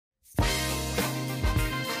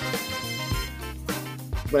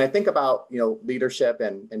when I think about, leadership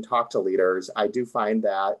and talk to leaders, I do find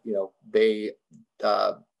that,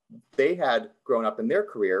 they had grown up in their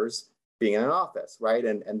careers being in an office, right?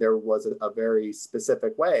 And there was a very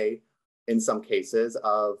specific way in some cases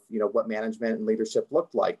of, what management and leadership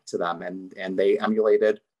looked like to them. And they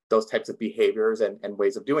emulated those types of behaviors and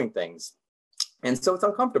ways of doing things. And so it's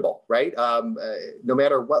uncomfortable, right? No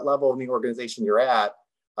matter what level in the organization you're at,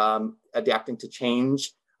 adapting to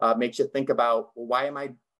change makes you think about, well, why am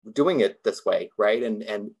I doing it this way, right?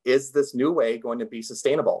 And is this new way going to be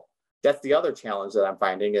sustainable? That's the other challenge that I'm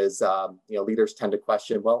finding is, leaders tend to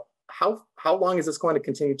question, well, how long is this going to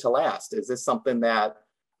continue to last? Is this something that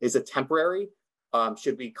is it temporary?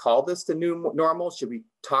 Should we call this the new normal? Should we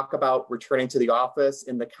talk about returning to the office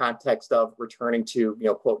in the context of returning to,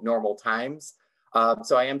 quote, normal times?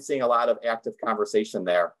 So I am seeing a lot of active conversation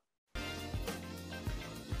there.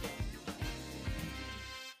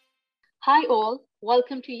 Hi all,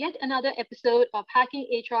 welcome to yet another episode of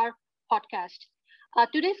Hacking HR podcast.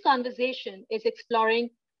 Today's conversation is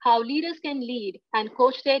exploring how leaders can lead and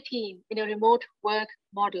coach their team in a remote work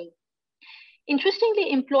model.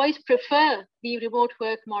 Interestingly, employees prefer the remote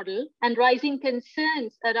work model, and rising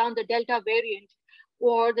concerns around the Delta variant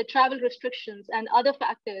or the travel restrictions and other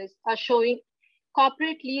factors are showing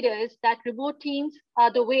corporate leaders that remote teams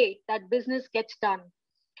are the way that business gets done.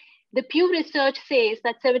 The Pew Research says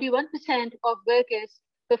that 71% of workers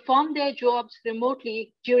performed their jobs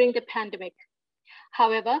remotely during the pandemic.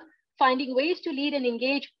 However, finding ways to lead and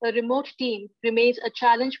engage a remote team remains a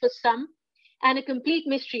challenge for some and a complete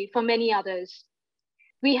mystery for many others.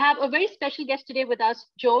 We have a very special guest today with us,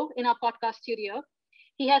 Joe, in our podcast studio.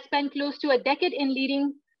 He has spent close to a decade in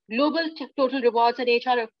leading global total rewards and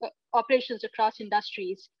HR operations across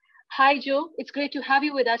industries. Hi, Joe. It's great to have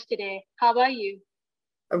you with us today. How are you?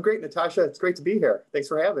 I'm great, Natasha. It's great to be here. Thanks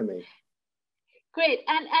for having me. Great.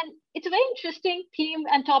 And it's a very interesting theme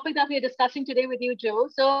and topic that we are discussing today with you, Joe.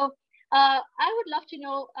 So I would love to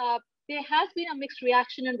know, there has been a mixed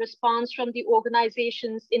reaction and response from the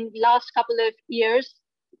organizations in the last couple of years,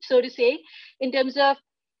 so to say, in terms of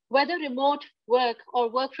whether remote work or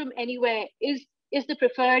work from anywhere is the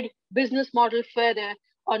preferred business model further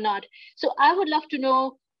or not. So I would love to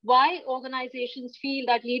know why organizations feel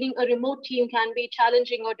that leading a remote team can be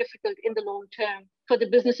challenging or difficult in the long term for the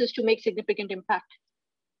businesses to make significant impact.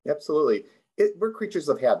 Absolutely. We're creatures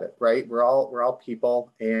of habit, right? We're all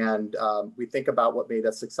people, and we think about what made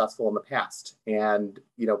us successful in the past. And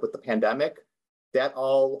with the pandemic, that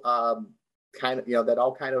all kind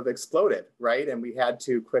of exploded, right? And we had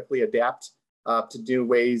to quickly adapt to new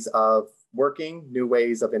ways of working, new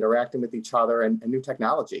ways of interacting with each other, and new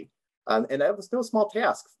technology. And that was no small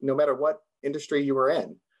task, no matter what industry you were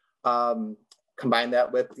in. Combine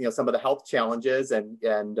that with some of the health challenges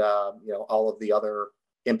and all of the other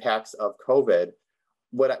impacts of COVID.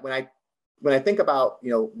 When I think about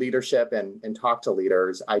leadership and talk to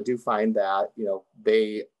leaders, I do find that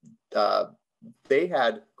they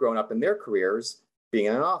had grown up in their careers being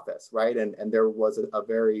in an office, right? And there was a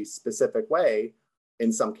very specific way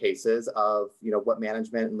in some cases of what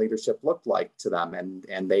management and leadership looked like to them,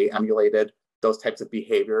 and they emulated those types of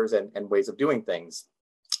behaviors and ways of doing things.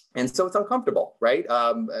 And so it's uncomfortable, right?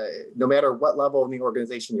 No matter what level in the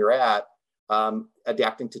organization you're at,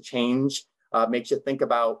 adapting to change makes you think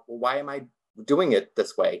about, well, why am I doing it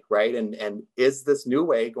this way, right? And is this new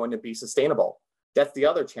way going to be sustainable? That's the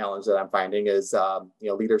other challenge that I'm finding is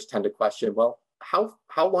leaders tend to question, well,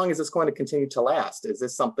 how long is this going to continue to last? Is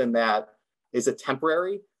this something that is it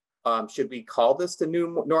temporary? Should we call this the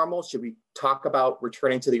new normal? Should we talk about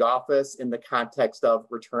returning to the office in the context of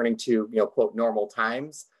returning to, quote, normal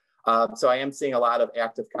times? So I am seeing a lot of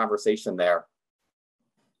active conversation there.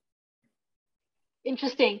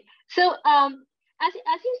 Interesting. So as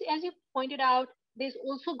you pointed out, there's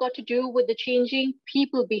also got to do with the changing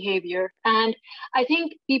people behavior. And I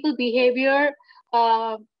think people behavior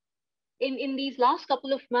in these last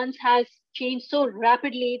couple of months has changed so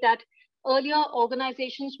rapidly that earlier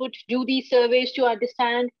organizations would do these surveys to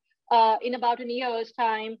understand in about a year's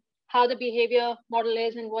time how the behavior model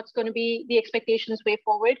is and what's going to be the expectations way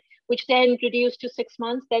forward, which then reduced to 6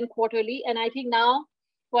 months, then quarterly. And I think now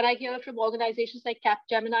what I hear from organizations like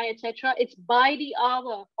Capgemini, etc., it's by the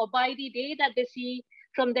hour or by the day that they see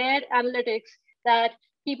from their analytics that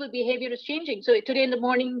people behavior is changing. So today in the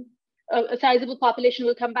morning, a sizable population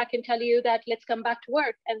will come back and tell you that let's come back to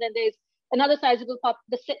work. And then there's another sizable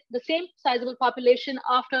the same sizable population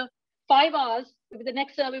after 5 hours, the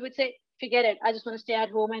next survey would say, forget it, I just want to stay at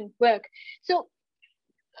home and work. So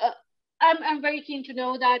I'm very keen to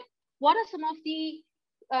know that what are some of the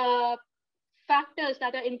factors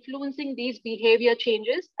that are influencing these behavior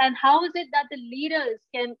changes, and how is it that the leaders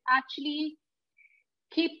can actually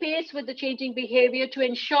keep pace with the changing behavior to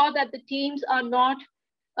ensure that the teams are not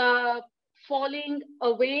falling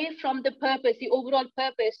away from the purpose, the overall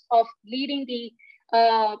purpose of leading the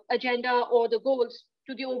agenda or the goals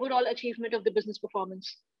to the overall achievement of the business performance?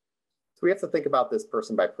 So we have to think about this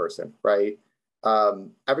person by person, right?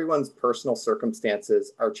 Everyone's personal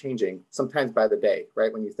circumstances are changing, sometimes by the day,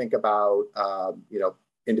 right? When you think about,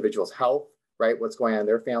 individuals' health, right? What's going on in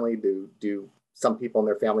their family? Do some people in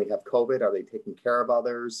their family have COVID? Are they taking care of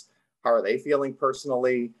others? How are they feeling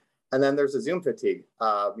personally? And then there's a Zoom fatigue.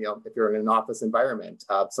 If you're in an office environment,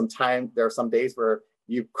 there are some days where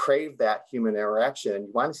you crave that human interaction and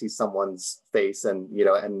you want to see someone's face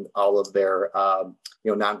and all of their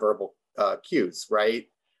nonverbal cues, right?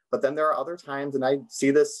 But then there are other times, and I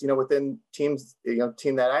see this, within teams,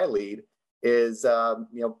 team that I lead is,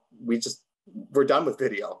 we're done with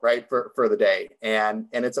video, right, for the day, and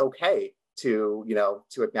it's okay to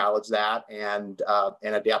acknowledge that and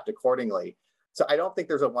adapt accordingly. So I don't think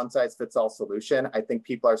there's a one-size-fits-all solution. I think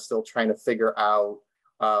people are still trying to figure out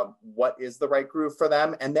what is the right groove for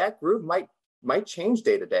them, and that groove might change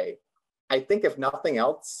day to day. I think if nothing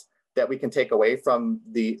else that we can take away from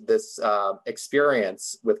this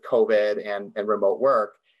experience with COVID and remote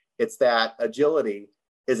work, it's that agility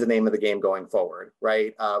is the name of the game going forward,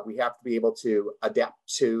 right? We have to be able to adapt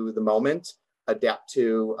to the moment, adapt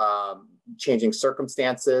to changing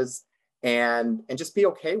circumstances, and just be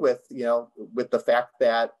okay with the fact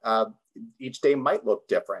that each day might look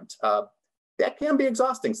different. That can be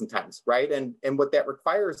exhausting sometimes, right? And what that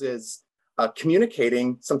requires is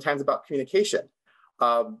communicating sometimes about communication.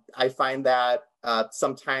 I find that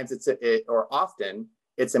sometimes or often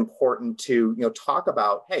it's important to talk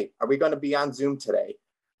about, hey, are we going to be on Zoom today?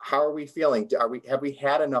 How are we feeling? Have we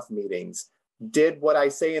had enough meetings? Did what I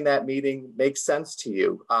say in that meeting make sense to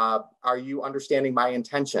you? Are you understanding my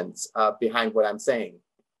intentions behind what I'm saying?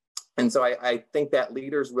 And so I think that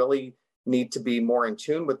leaders really need to be more in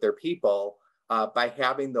tune with their people by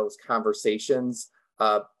having those conversations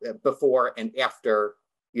before and after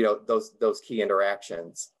those key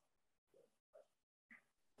interactions.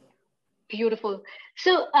 Beautiful.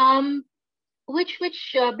 So, which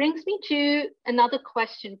brings me to another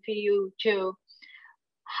question for you, Joe.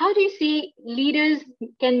 How do you see leaders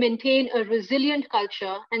can maintain a resilient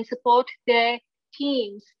culture and support their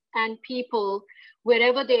teams and people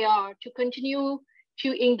wherever they are to continue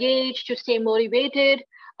to engage, to stay motivated,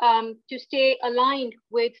 to stay aligned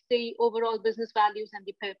with the overall business values and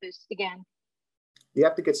the purpose again? You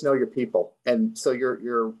have to get to know your people. And so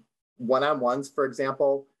your one-on-ones, for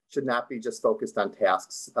example, should not be just focused on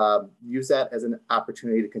tasks. Use that as an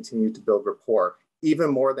opportunity to continue to build rapport, even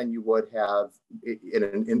more than you would have in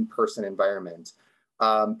an in-person environment.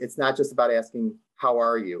 It's not just about asking, how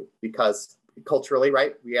are you? Because culturally,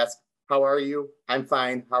 right, we ask, how are you? I'm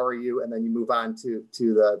fine, how are you? And then you move on to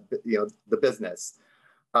the business.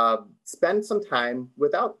 Spend some time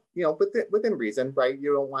within reason, right?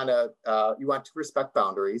 You don't want to, you want to respect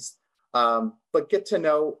boundaries, but get to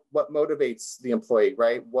know what motivates the employee,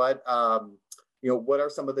 right? What are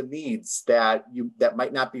some of the needs that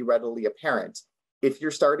might not be readily apparent? If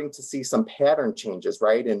you're starting to see some pattern changes,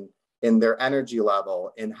 right, in their energy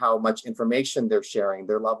level, in how much information they're sharing,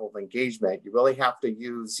 their level of engagement, you really have to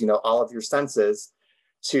use, all of your senses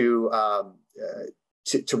to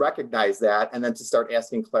recognize that, and then to start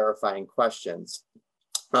asking clarifying questions,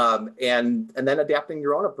 and then adapting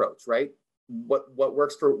your own approach, right? What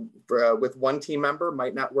works with one team member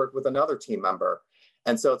might not work with another team member,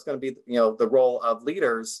 and so it's going to be the role of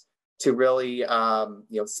leaders to really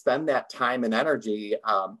spend that time and energy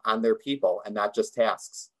on their people and not just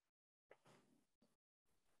tasks.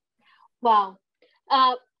 Wow.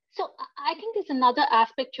 So I think there's another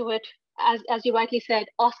aspect to it, as you rightly said,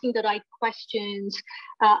 asking the right questions,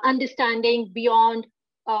 understanding beyond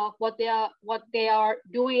what they are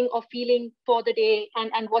doing or feeling for the day,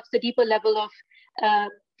 and what's the deeper level of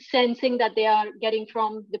sensing that they are getting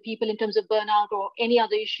from the people in terms of burnout or any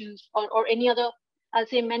other issues or any other, I'll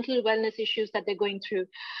say, mental wellness issues that they're going through.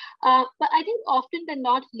 But I think often than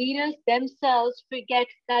not, leaders themselves forget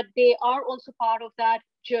that they are also part of that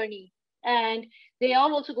journey, and they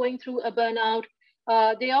are also going through a burnout.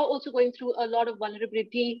 They are also going through a lot of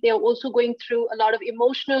vulnerability. They are also going through a lot of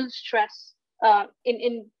emotional stress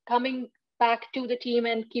in coming back to the team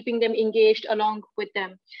and keeping them engaged along with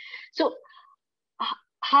them. So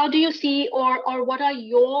how do you see, or what are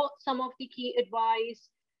some of the key advice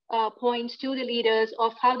points to the leaders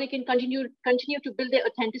of how they can continue to build their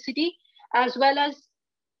authenticity, as well as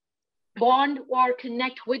bond or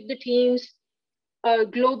connect with the teams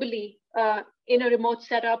globally in a remote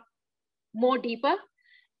setup more deeper,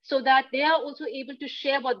 so that they are also able to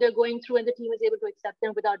share what they're going through and the team is able to accept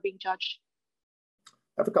them without being judged?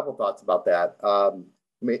 I have a couple thoughts about that.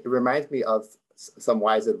 It reminds me of some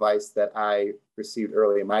wise advice that I received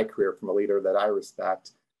early in my career from a leader that I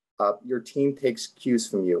respect. Your team takes cues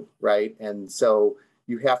from you, right? And so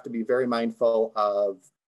you have to be very mindful of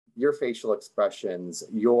your facial expressions,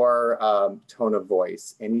 your tone of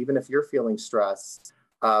voice. And even if you're feeling stress,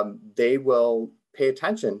 they will pay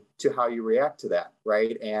attention to how you react to that,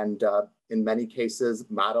 right? And in many cases,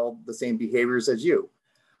 model the same behaviors as you.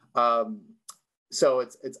 So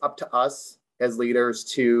it's up to us as leaders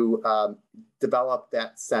to develop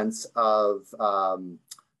that sense of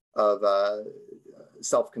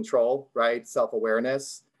self-control, right?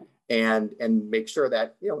 Self-awareness, and make sure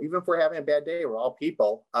that, even if we're having a bad day, we're all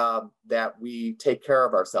people, that we take care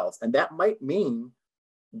of ourselves. And that might mean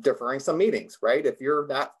deferring some meetings, right? If you're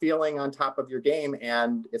not feeling on top of your game,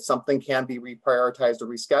 and if something can be reprioritized or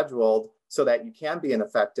rescheduled so that you can be an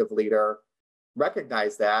effective leader,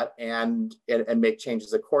 recognize that and make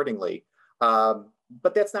changes accordingly.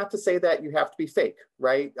 But that's not to say that you have to be fake,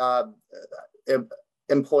 right?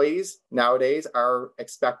 Employees nowadays are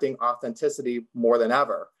expecting authenticity more than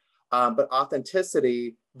ever. But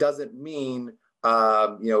authenticity doesn't mean,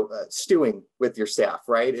 stewing with your staff,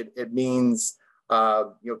 right? It means,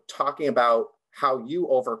 talking about how you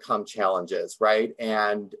overcome challenges, right?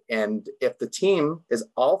 And if the team is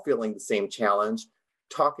all feeling the same challenge,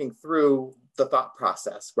 talking through the thought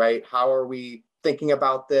process, right? How are we thinking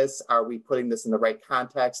about this? Are we putting this in the right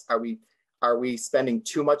context? Are we spending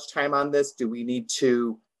too much time on this? Do we need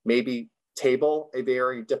to maybe table a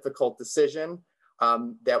very difficult decision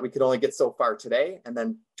that we could only get so far today and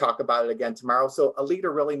then talk about it again tomorrow? So a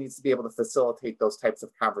leader really needs to be able to facilitate those types of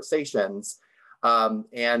conversations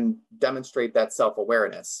and demonstrate that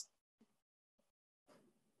self-awareness.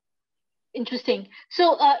 Interesting.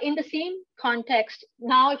 So in the same context,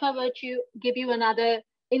 now if I were to give you another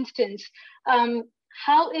instance,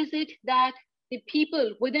 how is it that the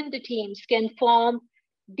people within the teams can form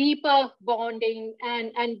deeper bonding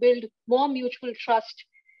and build more mutual trust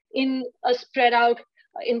in a spread out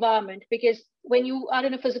environment? Because when you are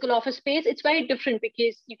in a physical office space, it's very different,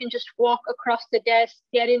 because you can just walk across the desk,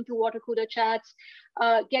 get into water cooler chats,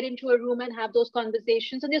 get into a room and have those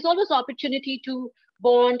conversations. And there's always opportunity to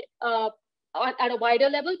bond at a wider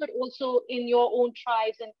level, but also in your own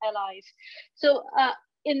tribes and allies. So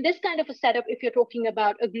in this kind of a setup, if you're talking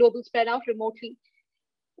about a global spread out remotely,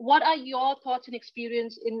 what are your thoughts and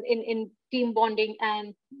experience in team bonding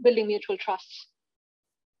and building mutual trusts?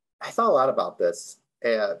 I thought a lot about this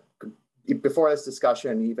before this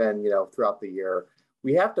discussion, even throughout the year.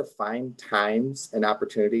 We have to find times and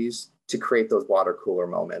opportunities to create those water cooler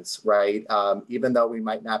moments, right? Even though we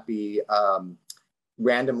might not be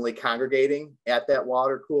randomly congregating at that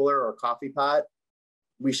water cooler or coffee pot,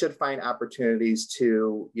 we should find opportunities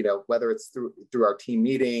to, whether it's through our team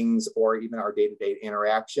meetings or even our day-to-day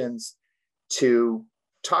interactions, to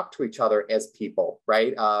talk to each other as people,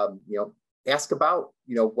 right? Ask about,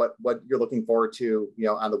 what you're looking forward to,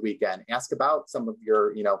 on the weekend. Ask about some of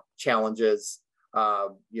your, challenges,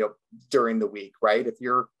 during the week, right? If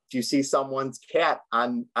you see someone's cat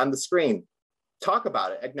on the screen, talk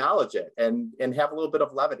about it, acknowledge it, and have a little bit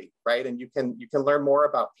of levity, right? And you can learn more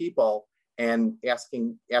about people, and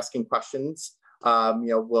asking questions,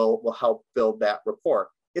 will help build that rapport.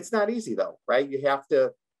 It's not easy though, right? You have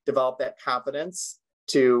to develop that confidence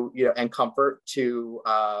to, and comfort to,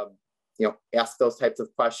 ask those types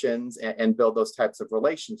of questions and build those types of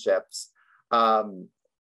relationships.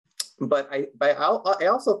 But I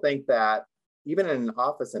also think that even in an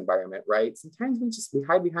office environment, right? Sometimes we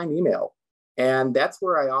hide behind email. And that's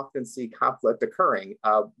where I often see conflict occurring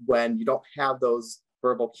when you don't have those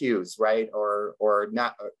verbal cues, right? Or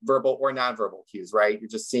not verbal or nonverbal cues, right? You're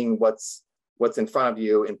just seeing what's in front of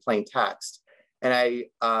you in plain text. And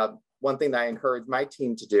one thing that I encourage my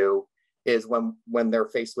team to do is when they're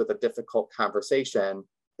faced with a difficult conversation,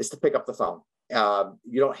 is to pick up the phone.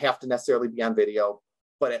 You don't have to necessarily be on video,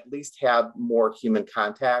 but at least have more human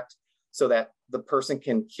contact so that the person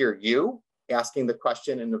can hear you asking the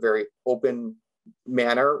question in a very open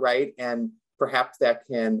manner, right? And perhaps that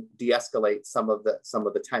can de-escalate some of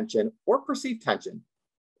the tension or perceived tension.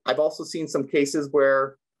 I've also seen some cases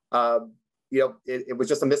where it was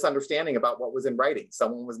just a misunderstanding about what was in writing.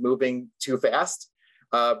 Someone was moving too fast,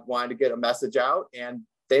 wanted to get a message out, and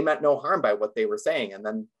they meant no harm by what they were saying. And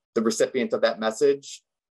then the recipient of that message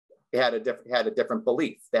had a different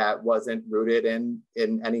belief that wasn't rooted in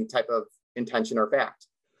any type of intention or fact.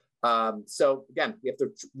 So again, we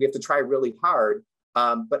have to try really hard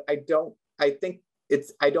But I don't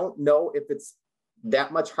know if it's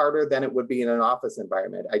that much harder than it would be in an office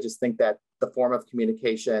environment. I just think that the form of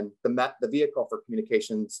communication, the vehicle for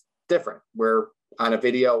communication is different. We're on a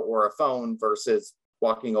video or a phone versus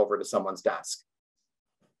walking over to someone's desk.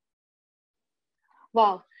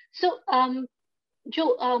 Wow. So,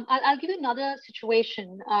 Joe, I'll give you another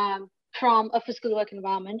situation from a physical work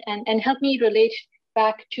environment and help me relate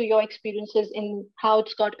back to your experiences in how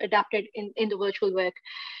it's got adapted in the virtual work.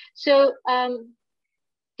 So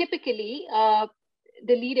typically,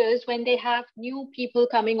 the leaders, when they have new people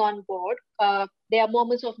coming on board, there are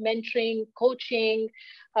moments of mentoring, coaching,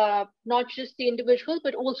 not just the individual,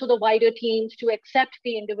 but also the wider teams to accept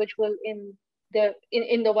the individual in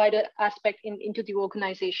the wider aspect into the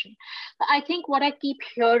organization. I think what I keep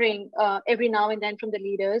hearing every now and then from the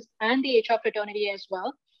leaders and the HR fraternity as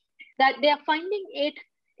well, that they are finding it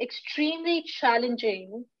extremely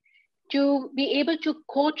challenging to be able to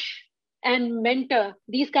coach and mentor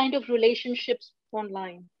these kind of relationships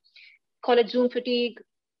online. Call it Zoom fatigue,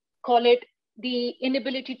 call it the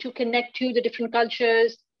inability to connect to the different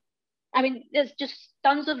cultures. I mean, there's just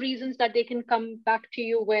tons of reasons that they can come back to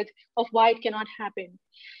you with of why it cannot happen.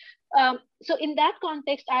 So in that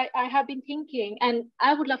context, I have been thinking, and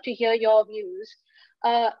I would love to hear your views.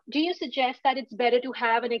 Do you suggest that it's better to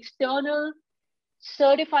have an external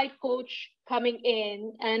certified coach coming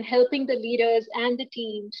in and helping the leaders and the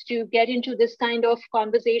teams to get into this kind of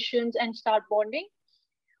conversations and start bonding?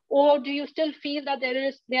 Or do you still feel that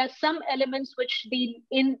there are some elements which the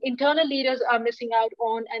internal leaders are missing out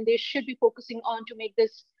on and they should be focusing on to make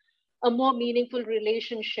this a more meaningful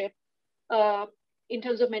relationship in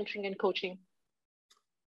terms of mentoring and coaching?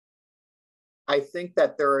 I think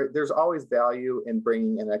that there's always value in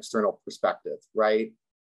bringing an external perspective, right?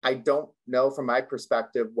 I don't know from my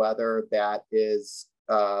perspective whether that is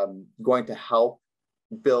going to help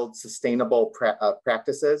build sustainable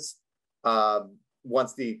practices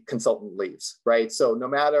once the consultant leaves, right? So no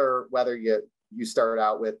matter whether you start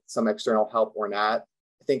out with some external help or not,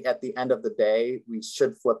 I think at the end of the day, we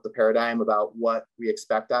should flip the paradigm about what we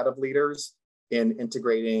expect out of leaders in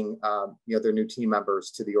integrating their new team members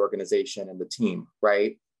to the organization and the team,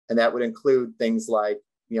 right? And that would include things like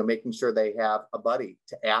making sure they have a buddy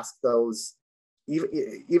to ask those,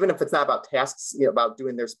 even if it's not about tasks, about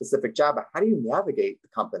doing their specific job, but how do you navigate the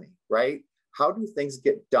company, right? How do things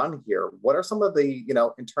get done here? What are some of the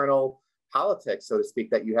internal politics, so to speak,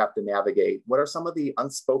 that you have to navigate? What are some of the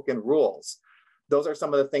unspoken rules? Those are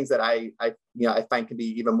some of the things that I find can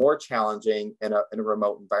be even more challenging in a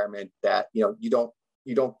remote environment, that you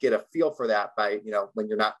don't get a feel for that by when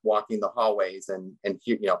you're not walking the hallways and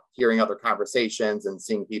hearing other conversations and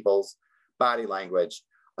seeing people's body language.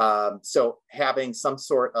 So having some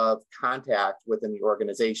sort of contact within the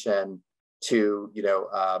organization to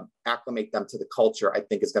acclimate them to the culture, I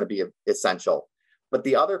think is going to be essential. But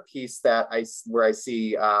the other piece that where I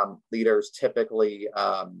see leaders typically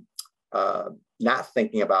not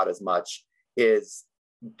thinking about as much is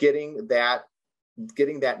getting that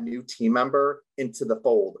new team member into the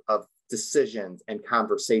fold of decisions and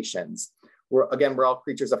conversations. We're all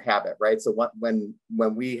creatures of habit, right? So when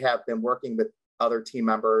we have been working with other team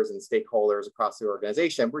members and stakeholders across the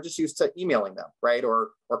organization, we're just used to emailing them, right? Or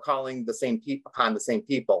calling the same upon the same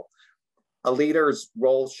people. A leader's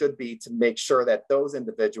role should be to make sure that those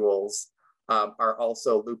individuals are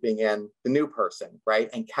also looping in the new person, right?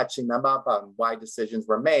 And catching them up on why decisions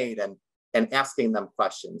were made and asking them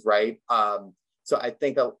questions, right? So I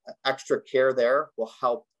think extra care there will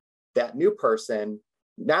help that new person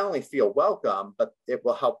not only feel welcome, but it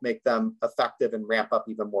will help make them effective and ramp up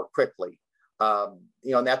even more quickly.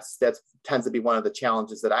 And that's tends to be one of the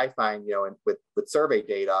challenges that I find, with survey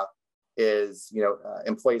data is,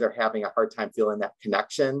 employees are having a hard time feeling that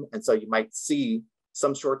connection. And so you might see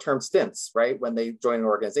some short-term stints, right? When they join an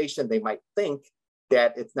organization, they might think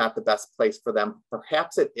that it's not the best place for them.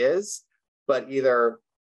 Perhaps it is, but either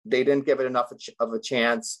they didn't give it enough of a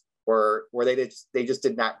chance, or they just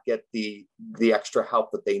did not get the extra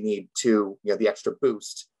help that they need to, the extra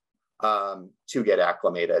boost to get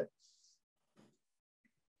acclimated.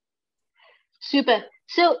 Super.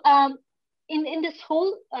 So in this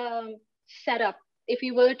whole setup, if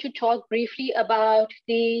you were to talk briefly about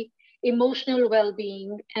the emotional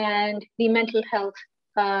well-being and the mental health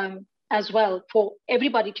as well for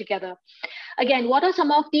everybody together, again, what are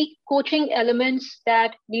some of the coaching elements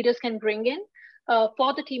that leaders can bring in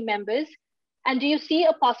for the team members? And do you see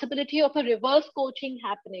a possibility of a reverse coaching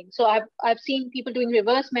happening? So I've seen people doing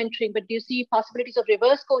reverse mentoring, but do you see possibilities of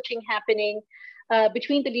reverse coaching happening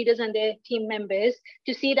between the leaders and their team members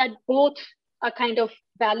to see that both are kind of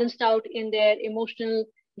balanced out in their emotional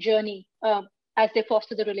journey as they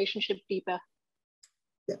foster the relationship deeper.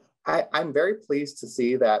 Yeah, I'm very pleased to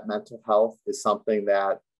see that mental health is something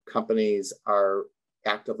that companies are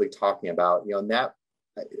actively talking about. And that,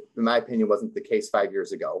 in my opinion, wasn't the case 5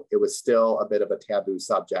 years ago. It was still a bit of a taboo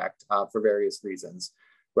subject for various reasons,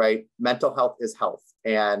 right? Mental health is health,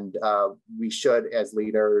 and we should, as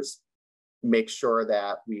leaders, make sure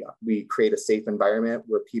that we create a safe environment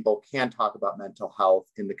where people can talk about mental health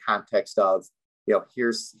in the context of,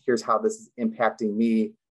 here's how this is impacting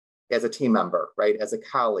me as a team member, right? As a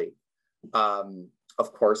colleague.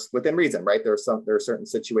 Of course, within reason, right? There are certain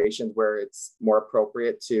situations where it's more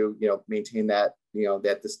appropriate to, maintain that,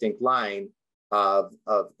 that distinct line of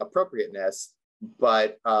appropriateness.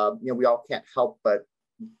 But we all can't help but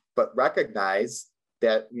recognize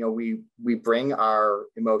that we bring our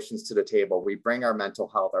emotions to the table. We bring our mental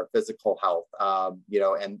health, our physical health,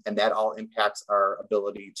 and that all impacts our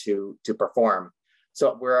ability to perform.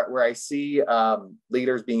 So where I see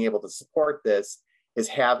leaders being able to support this is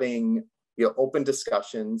having open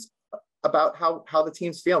discussions about how the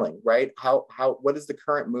team's feeling, right? What is the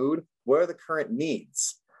current mood? What are the current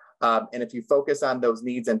needs? And if you focus on those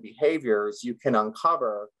needs and behaviors, you can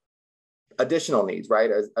uncover additional needs, right?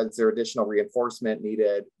 Is there additional reinforcement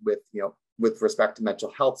needed with respect to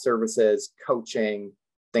mental health services, coaching,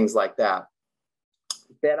 things like that?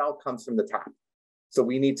 That all comes from the top. So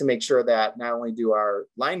we need to make sure that not only do our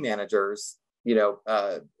line managers,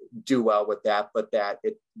 do well with that, but that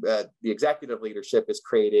the executive leadership is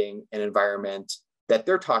creating an environment that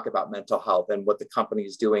they're talking about mental health and what the company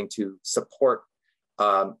is doing to support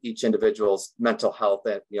each individual's mental health,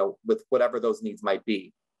 and with whatever those needs might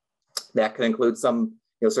be. That could include some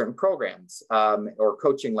certain programs or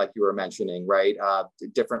coaching, like you were mentioning, right?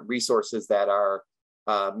 Different resources that are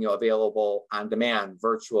available on demand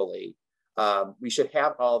virtually. We should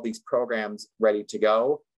have all these programs ready to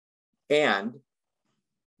go, and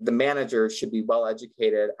the managers should be well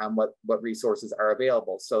educated on what resources are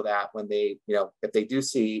available, so that when they, if they do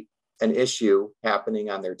see an issue happening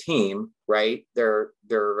on their team, right, they're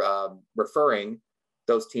referring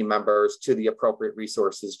those team members to the appropriate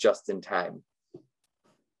resources just in time.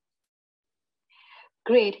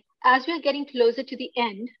 Great. As we're getting closer to the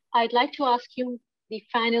end, I'd like to ask you the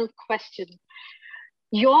final question.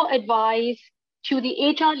 Your advice to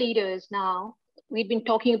the HR leaders now. We've been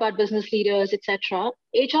talking about business leaders, etc.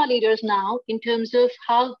 HR leaders now, in terms of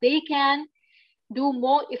how they can do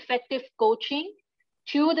more effective coaching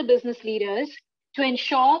to the business leaders to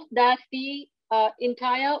ensure that the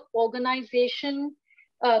entire organization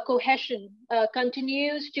cohesion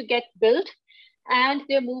continues to get built, and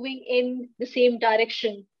they're moving in the same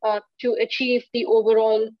direction to achieve the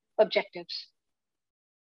overall objectives.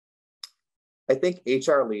 I think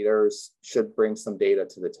HR leaders should bring some data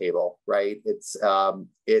to the table, right? It's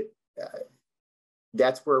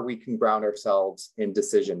that's where we can ground ourselves in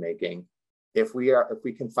decision making. If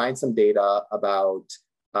we can find some data about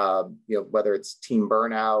whether it's team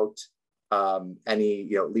burnout, any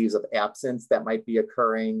we of absence that might be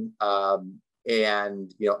occurring,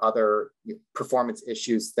 and other performance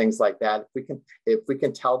issues, things like that. If we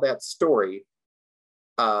can tell that story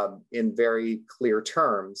in very clear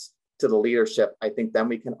terms to the leadership, I think then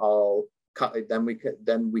we can all come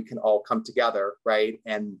together, right,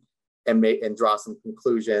 and draw some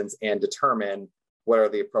conclusions and determine what are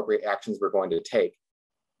the appropriate actions we're going to take.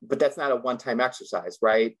 But that's not a one-time exercise,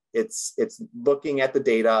 right? It's looking at the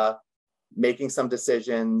data, making some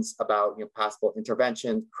decisions about possible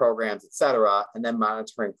interventions, programs, et cetera, and then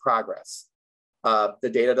monitoring progress. The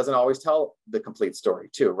data doesn't always tell the complete story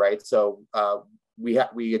too, right? So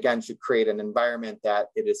we again should create an environment that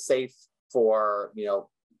it is safe for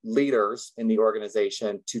leaders in the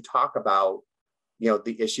organization to talk about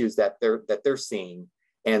the issues that they're seeing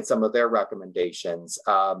and some of their recommendations.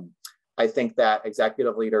 I think that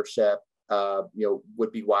executive leadership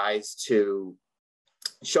would be wise to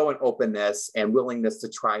show an openness and willingness to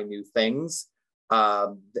try new things,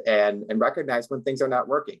 and recognize when things are not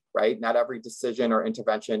working, right? Not every decision or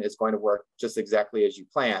intervention is going to work just exactly as you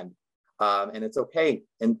planned. And it's okay,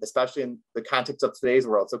 and especially in the context of today's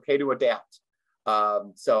world, it's okay to adapt.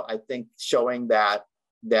 So I think showing that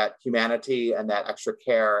humanity and that extra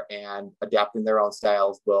care and adapting their own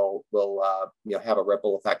styles will have a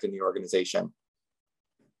ripple effect in the organization.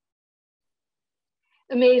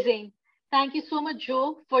 Amazing. Thank you so much,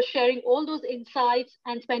 Joe, for sharing all those insights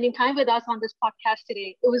and spending time with us on this podcast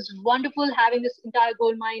today. It was wonderful having this entire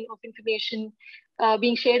goldmine of information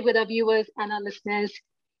being shared with our viewers and our listeners.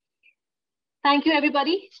 Thank you,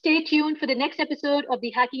 everybody. Stay tuned for the next episode of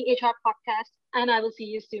the Hacking HR podcast, and I will see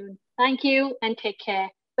you soon. Thank you and take care.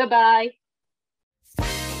 Bye-bye.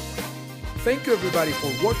 Thank you, everybody,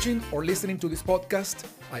 for watching or listening to this podcast.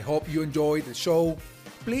 I hope you enjoyed the show.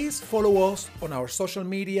 Please follow us on our social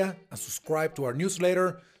media and subscribe to our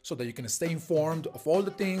newsletter so that you can stay informed of all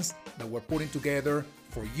the things that we're putting together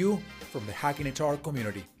for you from the Hacking HR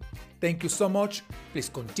community. Thank you so much. Please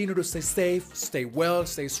continue to stay safe, stay well,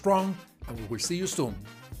 stay strong, and we will see you soon.